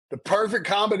The perfect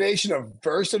combination of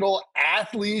versatile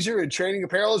athleisure and training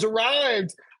apparel has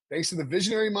arrived. Thanks to the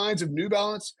visionary minds of New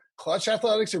Balance, Clutch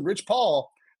Athletics, and Rich Paul,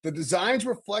 the designs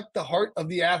reflect the heart of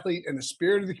the athlete and the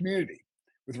spirit of the community.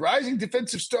 With rising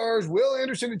defensive stars Will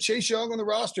Anderson and Chase Young on the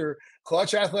roster,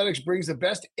 Clutch Athletics brings the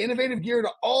best innovative gear to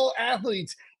all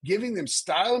athletes, giving them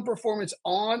style and performance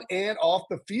on and off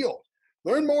the field.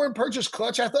 Learn more and purchase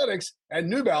Clutch Athletics at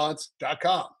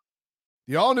newbalance.com.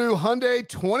 The all-new Hyundai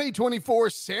 2024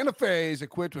 Santa Fe is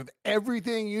equipped with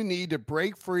everything you need to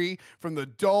break free from the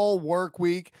dull work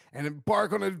week and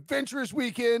embark on an adventurous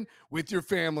weekend with your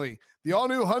family. The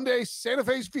all-new Hyundai Santa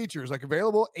Fe's features like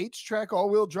available H-Track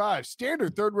all-wheel drive,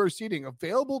 standard third-row seating,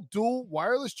 available dual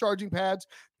wireless charging pads,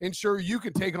 ensure you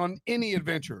can take on any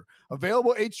adventure.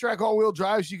 Available H-Track all-wheel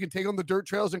drives so you can take on the dirt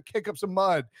trails and kick up some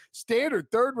mud. Standard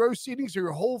third-row seating so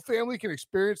your whole family can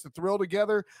experience the thrill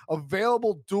together.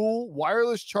 Available dual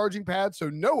wireless charging pads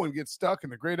so no one gets stuck in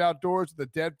the great outdoors with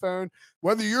a dead phone.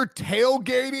 Whether you're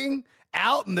tailgating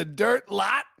out in the dirt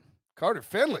lot, Carter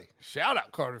Finley, shout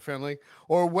out Carter Finley,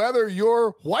 or whether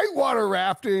you're whitewater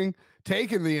rafting,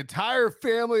 taking the entire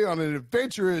family on an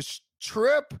adventurous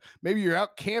trip, maybe you're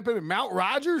out camping at Mount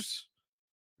Rogers.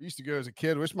 I used to go as a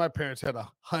kid. Wish my parents had a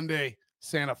Hyundai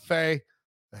Santa Fe.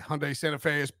 The Hyundai Santa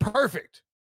Fe is perfect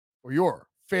for your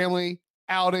family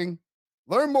outing.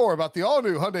 Learn more about the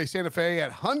all-new Hyundai Santa Fe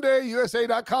at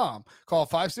HyundaiUSA.com. Call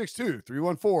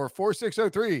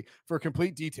 562-314-4603 for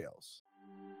complete details.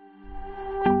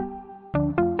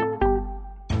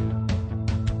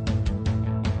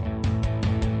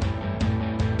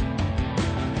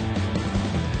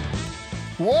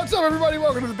 What's up, everybody?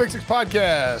 Welcome to the Big Six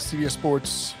Podcast, CBS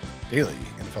Sports Daily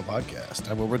NFL Podcast.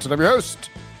 I'm Will Brinson. I'm your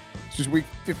host. This is Week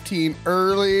 15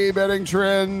 early betting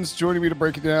trends. Joining me to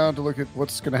break it down, to look at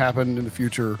what's going to happen in the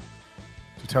future,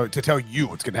 to tell you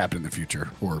what's going to happen in the future,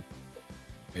 or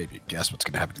maybe guess what's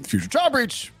going to happen in the future. John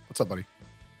Breach, what's up, buddy?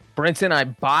 Brinson, I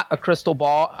bought a crystal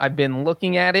ball. I've been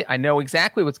looking at it. I know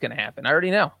exactly what's going to happen. I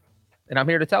already know, and I'm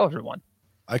here to tell everyone.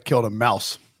 I killed a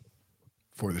mouse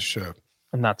for this show.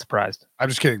 I'm not surprised. I'm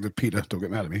just kidding. The PETA, don't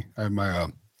get mad at me. I have my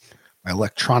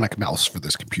electronic mouse for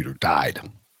this computer died.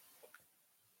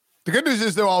 The good news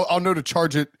is, though, I'll know to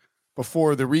charge it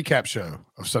before the recap show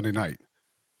of Sunday night,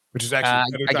 which is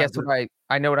actually I guess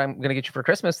I know what I'm going to get you for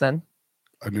Christmas then.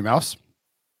 A new mouse?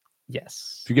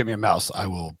 Yes. If you get me a mouse, I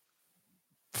will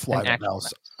fly that mouse.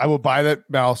 I will buy that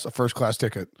mouse a first-class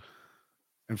ticket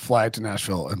and fly it to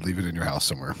Nashville and leave it in your house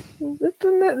somewhere.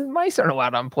 Mice aren't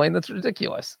allowed on plane. That's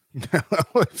ridiculous.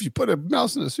 If you put a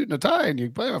mouse in a suit and a tie and you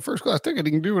buy him a first-class ticket,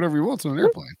 he can do whatever he wants on an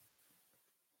airplane.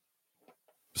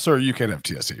 Sir, you can't have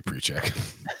TSA pre-check.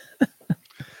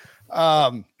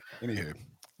 Anywho,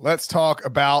 let's talk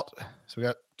about, so we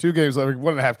got 2 games left,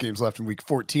 1.5 games left in week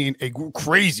 14, a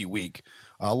crazy week.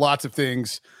 Lots of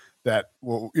things that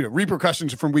will,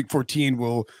 repercussions from week 14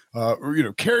 will,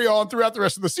 carry on throughout the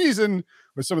rest of the season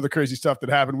with some of the crazy stuff that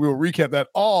happened. We will recap that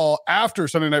all after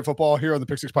Sunday Night Football here on the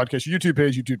Pick Six Podcast YouTube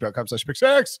page,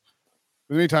 youtube.com/Pick6.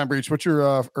 In the meantime, Breach, what's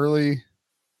your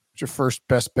first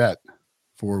best bet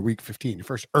for week 15? Your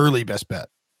first early best bet.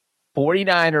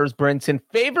 49ers, Brinson,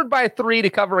 favored by 3 to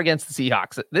cover against the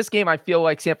Seahawks. This game, I feel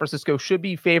like San Francisco should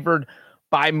be favored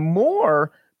by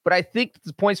more, but I think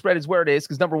the point spread is where it is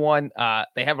because, number one,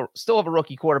 they still have a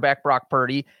rookie quarterback, Brock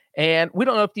Purdy, and we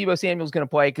don't know if Deebo Samuel is going to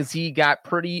play because he got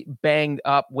pretty banged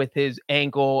up with his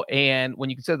ankle, and when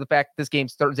you consider the fact that this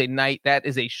game's Thursday night, that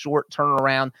is a short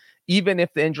turnaround. Even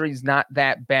if the injury is not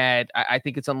that bad, I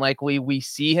think it's unlikely we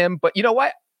see him, but you know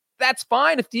what? That's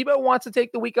fine. If Deebo wants to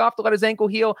take the week off to let his ankle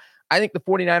heal, I think the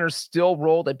 49ers still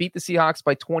rolled. They beat the Seahawks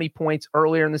by 20 points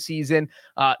earlier in the season.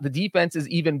 The defense is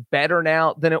even better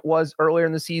now than it was earlier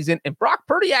in the season. And Brock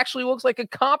Purdy actually looks like a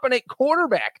competent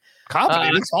quarterback.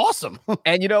 Competent? It's awesome.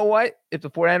 And you know what? If the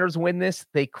 49ers win this,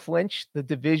 they clinch the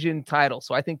division title.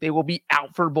 So I think they will be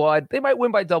out for blood. They might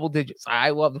win by double digits. I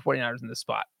love the 49ers in this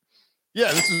spot.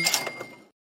 Yeah,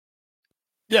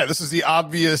 this is the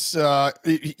obvious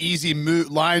easy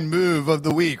line move of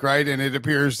the week, right? And it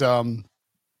appears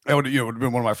it would have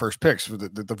been one of my first picks for the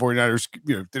 49ers,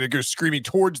 did it go screaming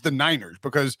towards the Niners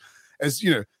because as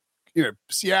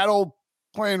Seattle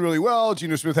playing really well,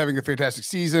 Geno Smith having a fantastic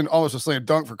season, almost a slam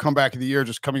dunk for comeback of the year,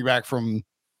 just coming back from,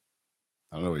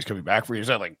 I don't know what he's coming back from. He's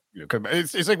not like,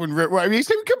 it's like when, he's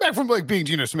come back from like being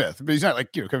Geno Smith, but he's not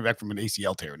like, coming back from an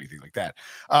ACL tear or anything like that.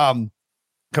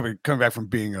 Coming back from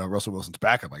being Russell Wilson's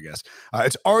backup, I guess.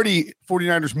 It's already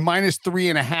 49ers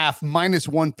 -3.5,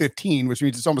 -115, which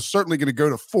means it's almost certainly going to go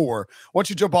to 4. Once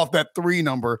you jump off that 3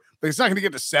 number, it's not going to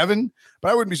get to 7,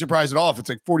 but I wouldn't be surprised at all if it's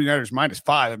like 49ers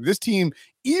 -5. I mean, this team,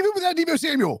 even without Deebo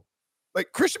Samuel,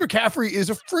 like Christian McCaffrey is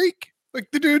a freak. Like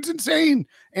the dude's insane.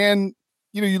 And,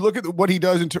 you look at what he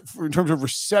does in terms of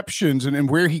receptions and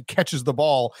where he catches the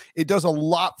ball. It does a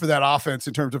lot for that offense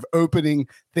in terms of opening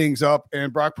things up.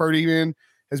 And Brock Purdy, man,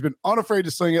 has been unafraid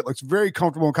to sling it. Looks very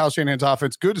comfortable in Kyle Shanahan's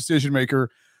offense. Good decision maker.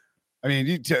 I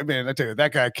mean, I tell you,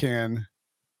 that guy can,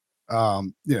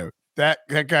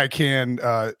 that guy can,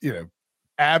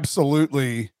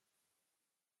 absolutely,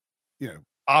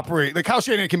 operate. Like Kyle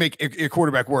Shanahan can make a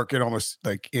quarterback work in almost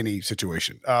like any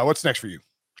situation. What's next for you?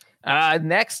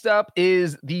 Next up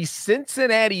is the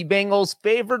Cincinnati Bengals,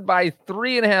 favored by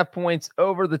 3.5 points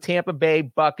over the Tampa Bay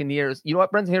Buccaneers. You know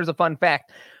what, Brenton? Here's a fun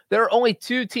fact. There are only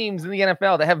 2 teams in the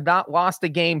NFL that have not lost a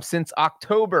game since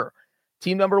October.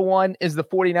 Team number 1 is the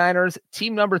 49ers.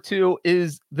 Team number 2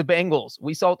 is the Bengals.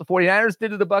 We saw what the 49ers did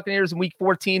to the Buccaneers in week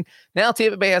 14. Now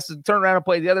Tampa Bay has to turn around and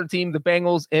play the other team, the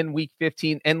Bengals, in week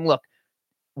 15. And look,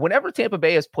 whenever Tampa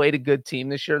Bay has played a good team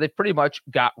this year, they pretty much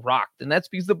got rocked. And that's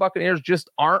because the Buccaneers just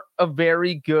aren't a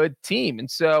very good team.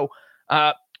 And so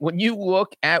when you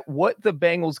look at what the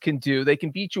Bengals can do, they can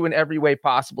beat you in every way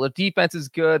possible. Their defense is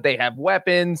good. They have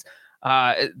weapons.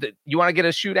 You want to get a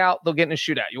shootout, they'll get in a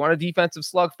shootout. You want a defensive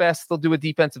slugfest, they'll do a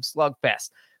defensive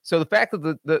slugfest. So the fact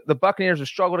that the Buccaneers are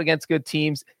struggled against good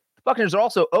teams, the Buccaneers are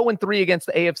also 0-3 against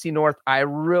the AFC North. I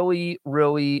really,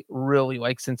 really, really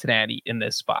like Cincinnati in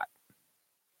this spot.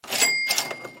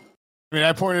 I mean,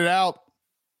 I pointed out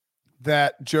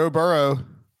that Joe Burrow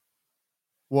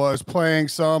was playing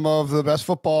some of the best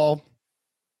football.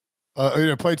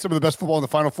 Played some of the best football in the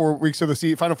final 4 weeks of the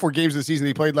season, final 4 games of the season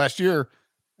he played last year,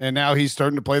 and now he's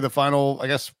starting to play the final. I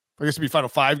guess it'd be final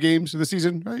 5 games of the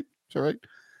season, right? Is that right?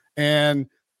 And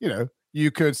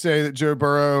you could say that Joe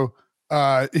Burrow.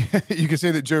 You could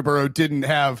say that Joe Burrow didn't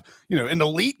have, an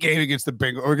elite game against the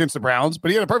Bengals or against the Browns,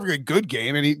 but he had a perfectly good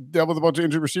game and he dealt with a bunch of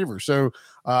injured receivers. So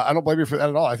I don't blame you for that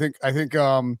at all. I think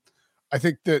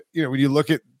that, when you look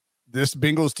at this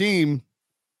Bengals team,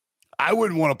 I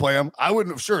wouldn't want to play him. I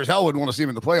wouldn't, sure as hell wouldn't want to see him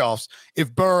in the playoffs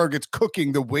if Burrow gets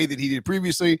cooking the way that he did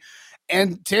previously.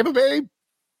 And Tampa Bay,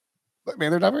 look,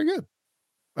 man, they're not very good.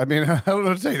 I mean, I don't know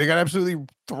what to say. They got absolutely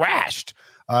thrashed.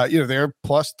 They're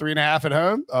plus 3.5 at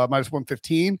home, minus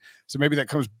 115. So maybe that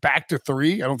comes back to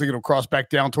 3. I don't think it'll cross back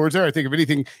down towards there. I think if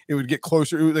anything, it would get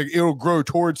closer. It'll grow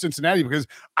towards Cincinnati because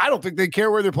I don't think they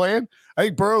care where they're playing. I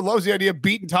think Burrow loves the idea of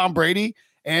beating Tom Brady.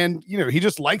 And, he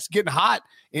just likes getting hot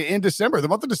in December. The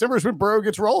month of December is when Burrow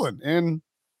gets rolling. And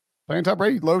playing Tom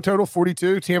Brady, low total,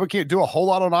 42. Tampa can't do a whole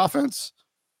lot on offense.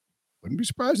 Wouldn't be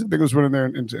surprised if the Bengals went in there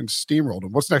and steamrolled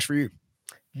them. What's next for you?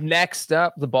 Next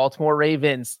up, the Baltimore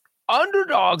Ravens.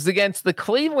 Underdogs against the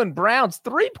Cleveland Browns.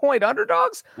 3-point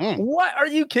underdogs? What? Are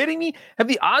you kidding me? Have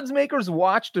the odds makers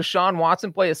watched Deshaun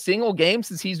Watson play a single game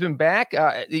since he's been back?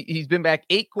 He's been back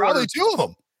 8 quarters. Probably 2 of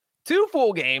them. 2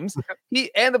 full games.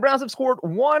 And the Browns have scored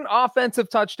 1 offensive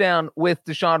touchdown with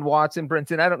Deshaun Watson.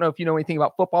 Brenton, I don't know if you know anything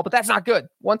about football, but that's not good.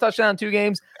 1 touchdown in 2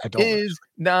 games is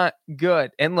not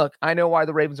good. And look, I know why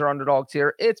the Ravens are underdogs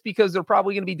here. It's because they're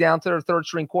probably going to be down to their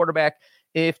 3rd-string quarterback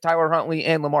if Tyler Huntley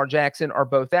and Lamar Jackson are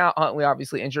both out. Huntley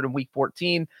obviously injured in week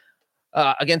 14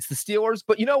 against the Steelers.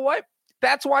 But you know what?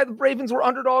 That's why the Ravens were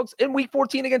underdogs in week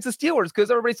 14 against the Steelers,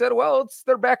 because everybody said, well, it's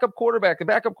their backup quarterback. The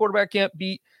backup quarterback can't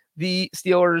beat the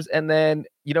Steelers. And then,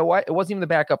 you know what? It wasn't even the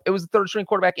backup. It was the 3rd-string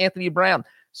quarterback, Anthony Brown.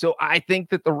 So I think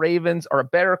that the Ravens are a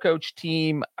better coach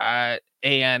team.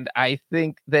 And I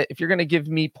think that if you're going to give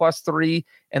me +3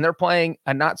 and they're playing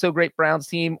a not so great Browns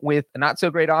team with a not so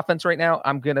great offense right now,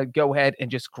 I'm going to go ahead and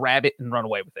just grab it and run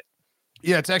away with it.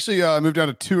 Yeah, it's actually moved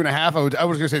down to 2.5. I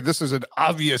was going to say this is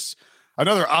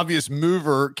another obvious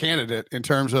mover candidate in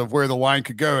terms of where the line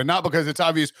could go. And not because it's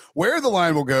obvious where the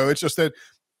line will go. It's just that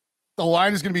the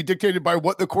line is going to be dictated by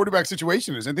what the quarterback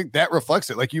situation is. I think that reflects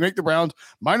it. Like, you make the Browns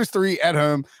 -3 at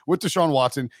home with Deshaun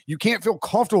Watson. You can't feel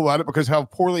comfortable about it because how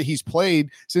poorly he's played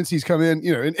since he's come in,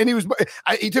 and he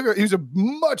was a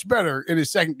much better in his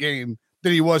second game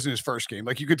than he was in his first game.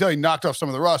 Like, you could tell he knocked off some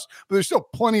of the rust, but there's still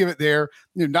plenty of it there.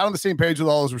 Not on the same page with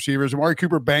all his receivers. Amari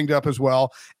Cooper banged up as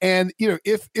well. And,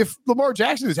 if Lamar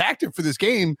Jackson is active for this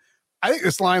game, I think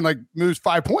this line moves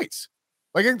 5 points.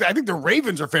 I think the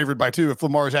Ravens are favored by 2 if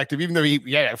Lamar is active, even though he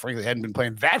frankly hadn't been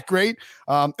playing that great.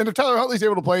 And if Tyler Huntley's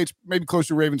able to play, it's maybe close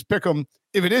to Ravens pick 'em.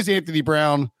 If it is Anthony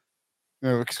Brown,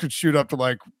 it could shoot up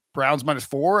to Browns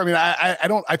 -4. I mean, I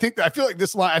feel like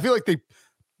this line,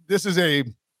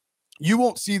 you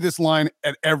won't see this line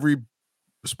at every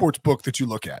sports book that you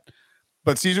look at,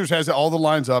 but Caesars has all the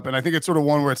lines up. And I think it's sort of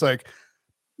one where it's they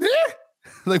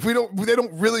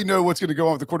don't really know what's going to go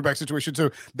on with the quarterback situation.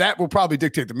 So that will probably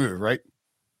dictate the move, right?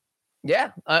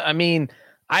 Yeah. I mean,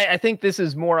 I think this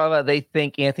is more of a, they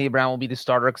think Anthony Brown will be the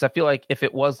starter, because I feel like if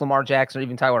it was Lamar Jackson or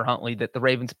even Tyler Huntley, that the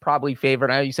Ravens probably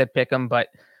favored. I know you said pick them, but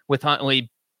with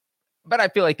Huntley, but I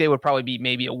feel like they would probably be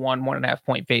maybe a 1.5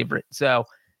 point favorite. So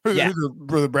yeah.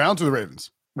 For the Browns or the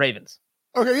Ravens? Ravens.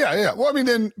 Okay, yeah. Well, I mean,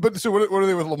 then, but so what are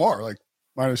they with Lamar? Like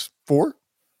 -4?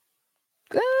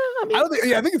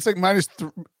 I think it's like minus.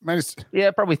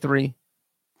 Yeah, probably 3.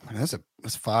 I mean,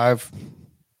 that's 5,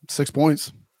 6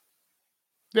 points.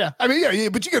 Yeah, I mean, yeah,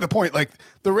 but you get the point. Like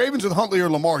the Ravens with Huntley or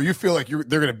Lamar, you feel like they're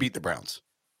going to beat the Browns.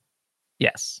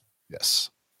 Yes.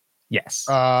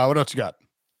 What else you got?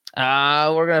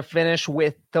 We're gonna finish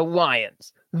with the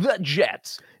Lions, the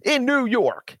Jets in New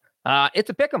York. It's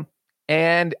a pick 'em.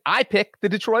 And I pick the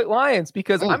Detroit Lions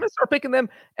because I'm going to start picking them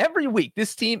every week.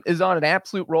 This team is on an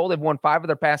absolute roll. They've won 5 of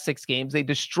their past 6 games. They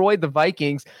destroyed the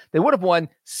Vikings. They would have won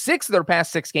 6 of their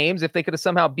past 6 games if they could have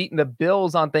somehow beaten the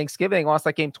Bills on Thanksgiving. Lost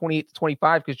that game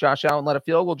 28-25 because Josh Allen let a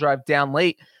field goal drive down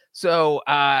late. So,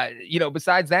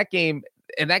 besides that game,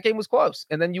 and that game was close.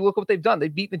 And then you look at what they've done.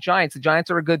 They've beaten the Giants. The Giants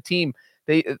are a good team.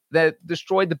 They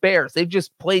destroyed the Bears. They've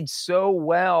just played so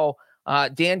well.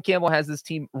 Dan Campbell has this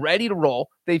team ready to roll.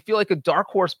 They feel like a dark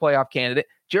horse playoff candidate.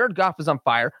 Jared Goff is on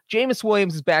fire. Jameis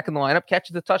Williams is back in the lineup,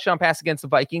 catches the touchdown pass against the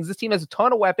Vikings. This team has a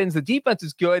ton of weapons. The defense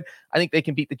is good. I think they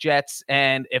can beat the Jets.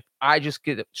 And if I just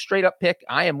get a straight up pick,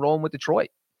 I am rolling with Detroit.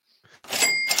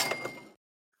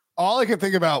 All I can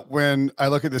think about when I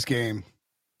look at this game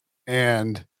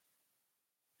and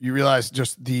you realize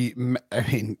just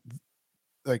imagine,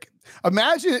 all I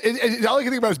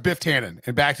can think about is Biff Tannen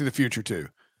and Back to the Future too.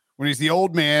 When he's the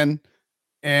old man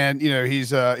and, he's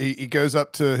he goes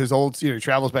up to his old, he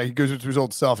travels back. He goes up to his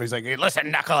old self. He's like, hey,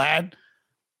 listen, knucklehead,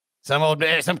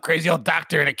 some crazy old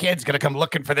doctor and a kid's going to come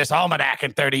looking for this almanac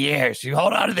in 30 years. You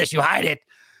hold on to this, you hide it.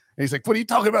 And he's like, what are you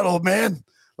talking about, old man?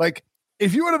 Like,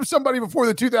 if you would have somebody before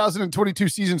the 2022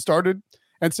 season started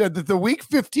and said that the week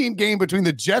 15 game between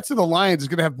the Jets and the Lions is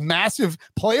going to have massive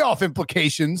playoff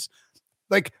implications,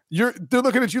 like they're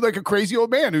looking at you like a crazy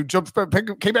old man who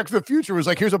came back to the future. Was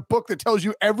like, here's a book that tells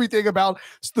you everything about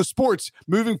the sports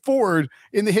moving forward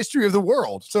in the history of the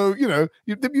world. So, you'd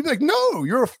be like, no,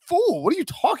 you're a fool. What are you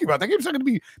talking about? That game's not going to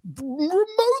be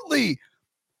remotely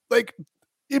like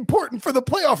important for the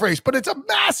playoff race, but it's a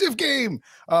massive game.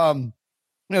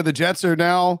 The Jets are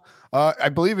now, I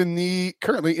believe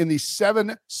currently in the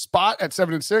 7 spot at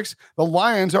 7-6. The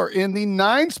Lions are in the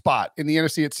 9 spot in the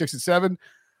NFC at 6-7.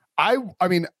 I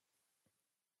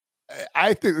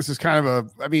think this is kind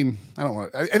of I think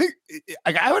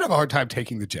I would have a hard time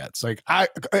taking the Jets. And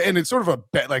it's sort of a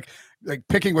bet, like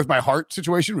picking with my heart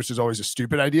situation, which is always a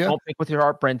stupid idea. Don't pick with your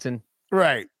heart, Brenton.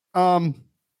 Right. Total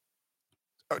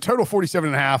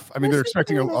 47.5. I mean, they're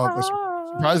expecting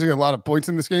surprisingly a lot of points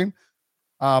in this game.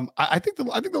 I think the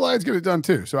Lions get it done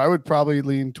too. So I would probably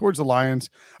lean towards the Lions,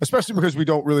 especially because we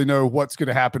don't really know what's going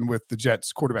to happen with the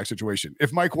Jets quarterback situation.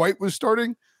 If Mike White was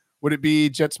starting, would it be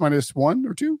Jets -1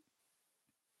 or 2?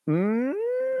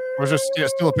 Or is there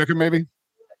still a picker maybe?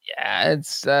 Yeah,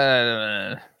 it's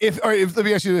if let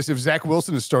me ask you this: if Zach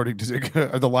Wilson is starting,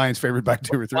 are the Lions favored by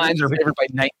 2 or 3? Lions are favored by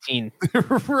 19.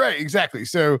 Right, exactly.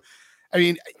 So, I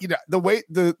mean, the way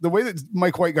that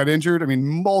Mike White got injured, I mean,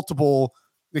 multiple.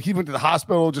 Like he went to the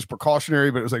hospital, just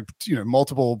precautionary, but it was like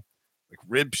multiple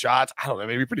rib shots. I don't know,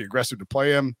 maybe pretty aggressive to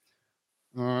play him.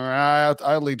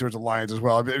 I'll lean towards the Lions as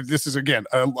well. I mean, this is again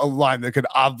a line that could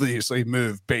obviously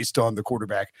move based on the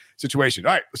quarterback situation.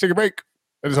 All right, let's take a break.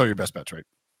 That is all your best bets, right?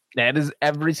 That is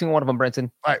every single one of them, Brenton.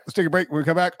 All right, let's take a break. When we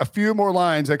come back, a few more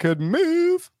lines that could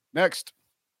move. Next.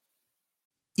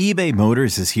 eBay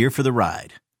Motors is here for the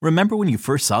ride. Remember when you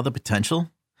first saw the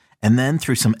potential? And then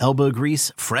through some elbow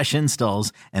grease, fresh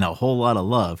installs, and a whole lot of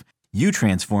love, you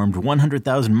transformed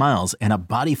 100,000 miles and a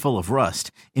body full of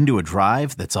rust into a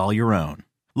drive that's all your own.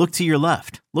 Look to your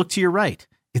left. Look to your right.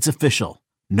 It's official.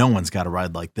 No one's got a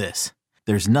ride like this.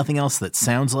 There's nothing else that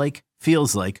sounds like,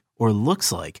 feels like, or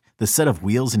looks like the set of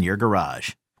wheels in your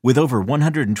garage. With over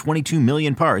 122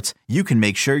 million parts, you can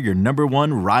make sure your number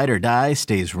one ride or die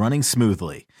stays running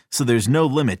smoothly. So there's no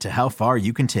limit to how far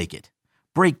you can take it.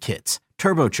 Brake kits,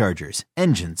 turbochargers,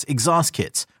 engines, exhaust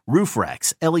kits, roof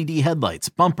racks, LED headlights,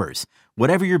 bumpers,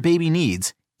 whatever your baby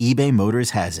needs, eBay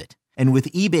Motors has it. And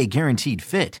with eBay Guaranteed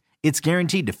Fit, it's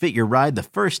guaranteed to fit your ride the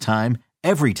first time,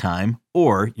 every time,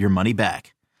 or your money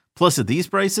back. Plus at these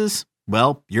prices,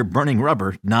 well, you're burning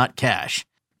rubber, not cash.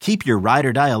 Keep your ride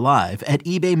or die alive at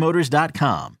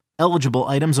ebaymotors.com. Eligible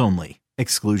items only.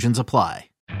 Exclusions apply.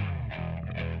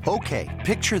 Okay,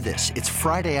 picture this. It's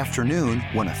Friday afternoon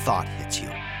when a thought hits you.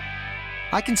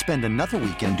 I can spend another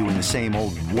weekend doing the same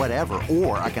old whatever,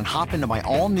 or I can hop into my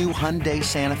all-new Hyundai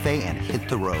Santa Fe and hit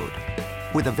the road.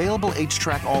 With available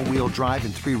H-Track all-wheel drive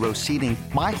and 3-row seating,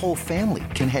 my whole family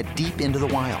can head deep into the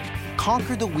wild.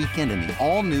 Conquer the weekend in the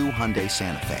all-new Hyundai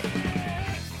Santa Fe.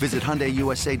 Visit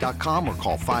HyundaiUSA.com or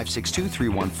call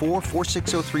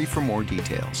 562-314-4603 for more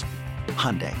details.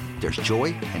 Hyundai, there's joy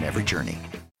in every journey.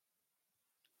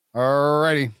 All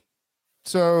righty.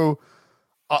 So,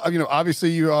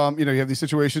 obviously you have these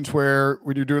situations where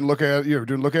when you're doing look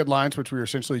at lines, which we're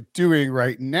essentially doing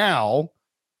right now,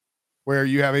 where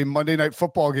you have a Monday Night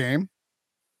Football game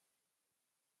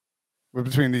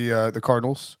between the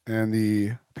Cardinals and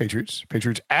the Patriots.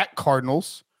 Patriots at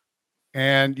Cardinals,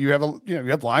 and you have you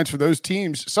have lines for those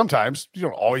teams. Sometimes you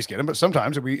don't always get them, but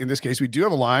sometimes in this case we do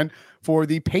have a line for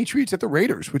the Patriots at the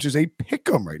Raiders, which is a pick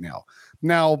 'em right now.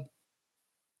 Now,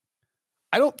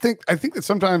 I think that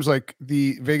sometimes like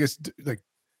the Vegas, like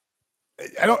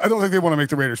I don't think they want to make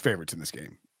the Raiders favorites in this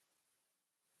game.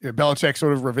 Belichick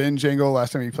sort of revenge angle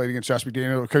last time he played against Josh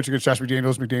McDaniels, coach against Josh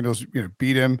McDaniels. McDaniels,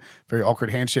 beat him. Very awkward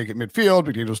handshake at midfield.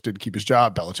 McDaniels did keep his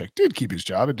job. Belichick did keep his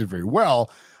job. It did very well.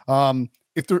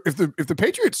 If the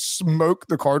Patriots smoke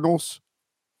the Cardinals,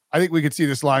 I think we could see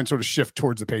this line sort of shift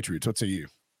towards the Patriots. What say you?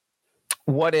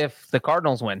 What if the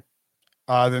Cardinals win?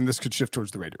 Then this could shift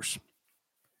towards the Raiders.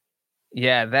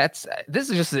 Yeah, this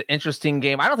is just an interesting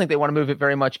game. I don't think they want to move it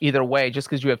very much either way, just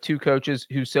because you have two coaches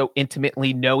who so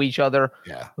intimately know each other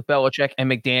with Belichick and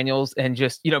McDaniels. And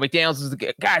just, McDaniels is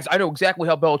the guys, I know exactly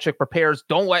how Belichick prepares.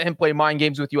 Don't let him play mind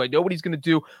games with you. I know what he's going to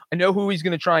do. I know who he's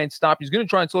going to try and stop. He's going to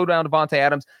try and slow down Devontae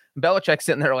Adams. And Belichick's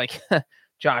sitting there like,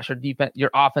 Josh, your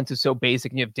offense is so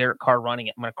basic and you have Derek Carr running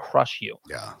it. I'm going to crush you.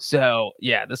 Yeah. So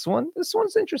yeah, this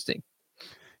one's interesting.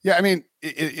 Yeah. I mean,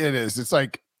 it is. It's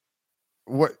like,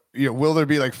 what will there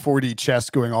be like 4D chess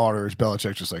going on, or is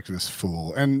Belichick just like this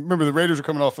fool? And remember, the Raiders are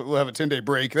coming off. We'll have a 10-day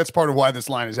break. That's part of why this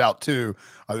line is out too.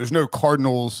 There's no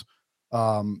Cardinals.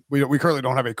 We currently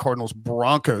don't have a Cardinals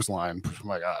Broncos line. Oh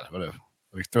my God, what a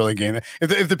thrilling game!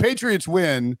 If the Patriots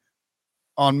win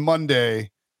on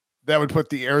Monday, that would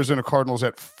put the Arizona Cardinals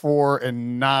at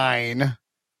 4-9,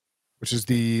 which is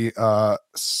the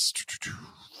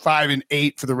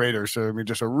 5-8 for the Raiders. So I mean,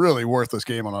 just a really worthless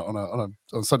game on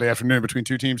a Sunday afternoon between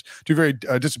two very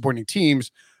disappointing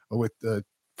teams with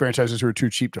franchises who are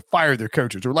too cheap to fire their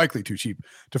coaches, or likely too cheap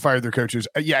to fire their coaches.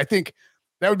 I think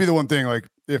that would be the one thing. Like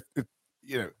if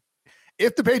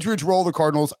the Patriots roll the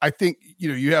Cardinals, I think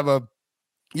you have the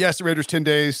Raiders 10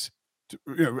 days,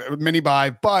 mini bye,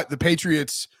 but the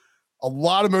Patriots a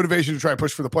lot of motivation to try and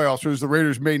push for the playoffs, whereas the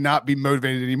Raiders may not be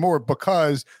motivated anymore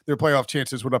because their playoff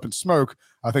chances went up in smoke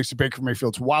thanks to Baker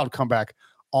Mayfield's wild comeback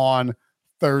on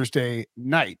Thursday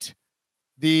night.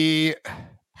 The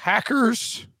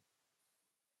Rams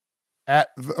at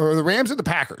the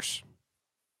Packers.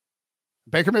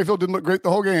 Baker Mayfield didn't look great the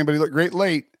whole game, but he looked great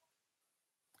late.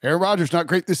 Aaron Rodgers not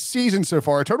great this season so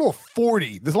far. A total of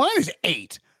 40. This line is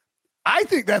 8. I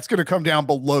think that's going to come down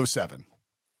below 7.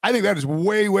 I think that is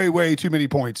way, way, way too many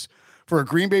points for a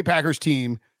Green Bay Packers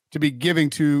team to be giving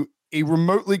to a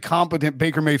remotely competent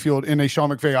Baker Mayfield in a Sean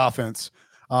McVay offense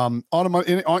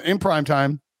in prime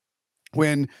time.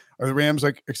 When are the Rams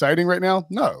like exciting right now?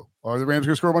 No. Are the Rams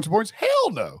going to score a bunch of points? Hell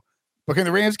no. But can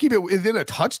the Rams keep it within a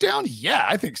touchdown? Yeah,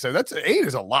 I think so. That's 8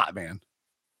 is a lot, man.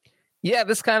 Yeah,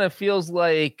 this kind of feels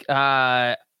like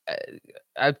I'd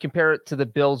compare it to the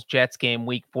Bills-Jets game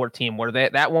week 14, where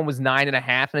that one was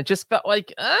 9.5, and it just felt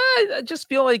like I just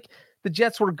feel like the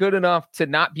Jets were good enough to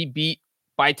not be beat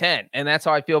by 10, and that's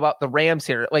how I feel about the Rams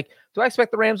here. Like, do I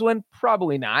expect the Rams to win?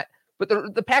 Probably not, but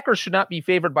the Packers should not be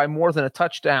favored by more than a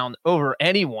touchdown over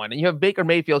anyone. And you have Baker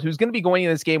Mayfield, who's going to be going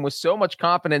in this game with so much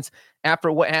confidence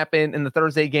after what happened in the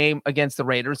Thursday game against the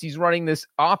Raiders. He's running this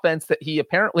offense that he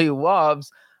apparently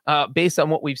loves. Based on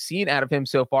what we've seen out of him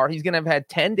so far, he's going to have had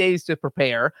 10 days to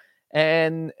prepare,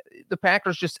 and the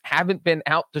Packers just haven't been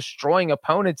out destroying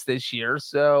opponents this year.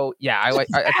 So yeah, I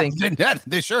think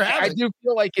they sure have. I do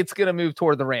feel like it's going to move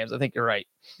toward the Rams. I think you're right.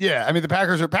 Yeah, I mean the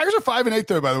Packers are 5-8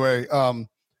 though. By the way,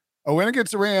 a win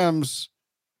against the Rams,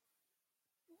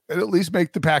 it'll at least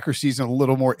make the Packers season a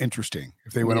little more interesting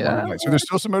if they win on Monday night. So there's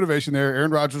still some motivation there.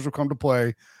 Aaron Rodgers will come to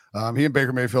play. He and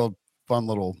Baker Mayfield, fun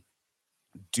little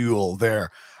duel there.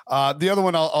 The other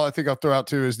one I think I'll throw out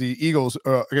too is the Eagles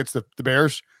against the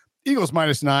Bears. Eagles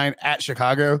 -9 at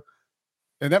Chicago,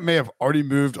 and that may have already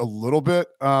moved a little bit.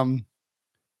 The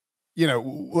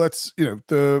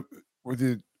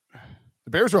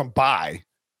Bears are on bye,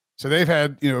 so they've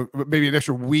had maybe an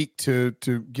extra week to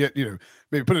get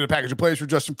maybe put in a package of plays for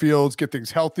Justin Fields, get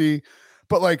things healthy.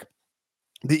 But like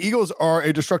the Eagles are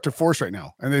a destructive force right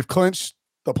now, and they've clinched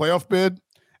the playoff bid,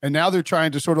 and now they're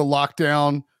trying to sort of lock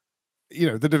down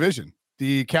the division.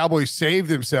 the Cowboys saved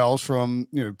themselves from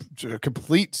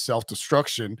complete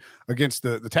self-destruction against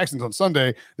the Texans on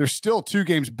Sunday. They're still 2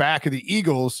 games back of the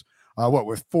Eagles,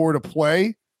 with 4 to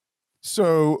play.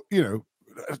 So,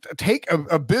 take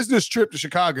a business trip to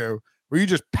Chicago where you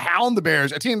just pound the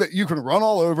Bears, a team that you can run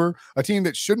all over, a team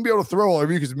that shouldn't be able to throw all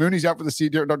over you because Mooney's out for the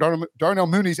season. Darnell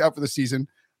Mooney's out for the season.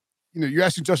 You're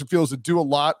asking Justin Fields to do a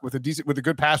lot with a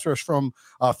good pass rush from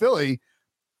Philly.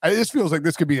 This feels like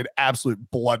this could be an absolute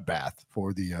bloodbath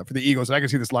for the Eagles. And I can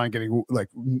see this line getting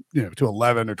to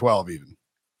 11 or 12 even.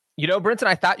 Brinson,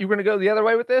 I thought you were going to go the other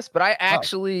way with this, but I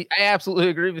absolutely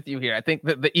agree with you here. I think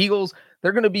that the Eagles,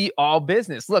 they're going to be all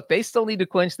business. Look, they still need to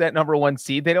clinch that number 1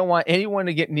 seed. They don't want anyone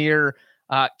to get near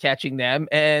catching them.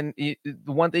 And the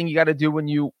one thing you got to do when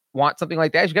you want something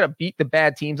like that is you got to beat the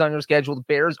bad teams on your schedule. The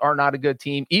Bears are not a good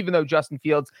team, even though Justin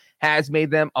Fields has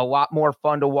made them a lot more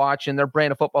fun to watch and their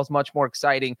brand of football is much more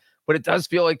exciting. But it does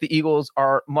feel like the Eagles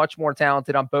are much more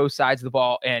talented on both sides of the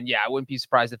ball. And I wouldn't be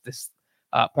surprised if this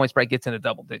point spread gets into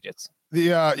double digits.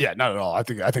 Not at all. I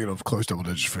think it'll close double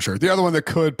digits for sure. The other one that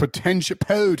could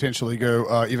potentially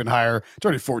go even higher, it's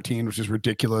already 14, which is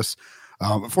ridiculous.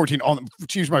 14 on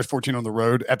Chiefs minus 14 on the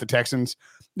road at the Texans.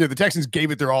 The Texans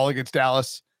gave it their all against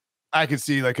Dallas. I could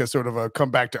see like a sort of a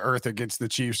come back to earth against the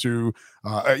Chiefs, who,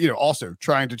 also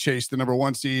trying to chase the number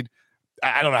 1 seed.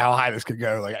 I don't know how high this could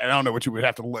go. Like, I don't know what you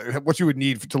would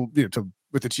need to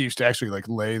with the Chiefs to actually like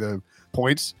lay the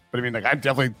points. But I mean, like, I'm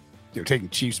definitely taking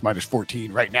Chiefs minus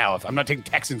 14 right now. If I'm not taking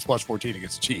Texans plus 14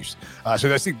 against the Chiefs.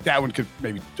 So I think that one could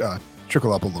maybe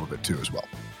trickle up a little bit too as well.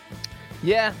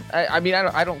 Yeah,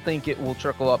 I don't think it will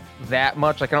trickle up that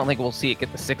much. Like, I don't think we'll see it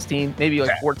get to 16, maybe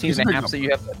like 14 and a half. So you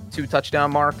have the 2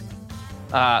 touchdown mark.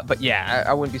 But yeah,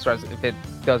 I wouldn't be surprised if it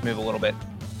does move a little bit.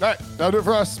 All right, that'll do it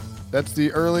for us. That's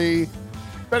the early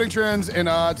betting trends and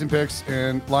odds and picks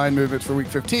and line movements for week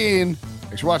 15.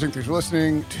 Thanks for watching. Thanks for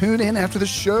listening. Tune in after the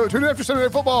show. Tune in after Sunday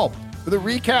Night Football for the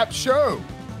recap show.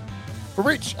 For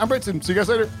Reach, I'm Brinson. See you guys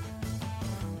later.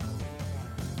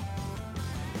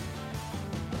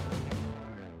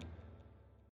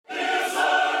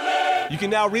 You can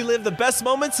now relive the best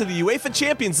moments of the UEFA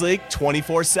Champions League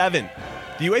 24/7.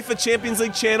 The UEFA Champions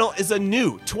League channel is a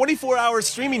new 24-hour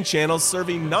streaming channel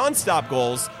serving non-stop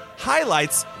goals,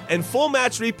 highlights, and full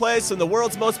match replays from the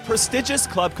world's most prestigious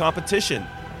club competition.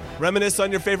 Reminisce on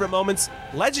your favorite moments,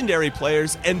 legendary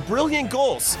players, and brilliant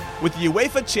goals with the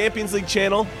UEFA Champions League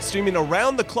channel streaming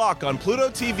around the clock on Pluto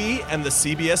TV and the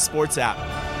CBS Sports app.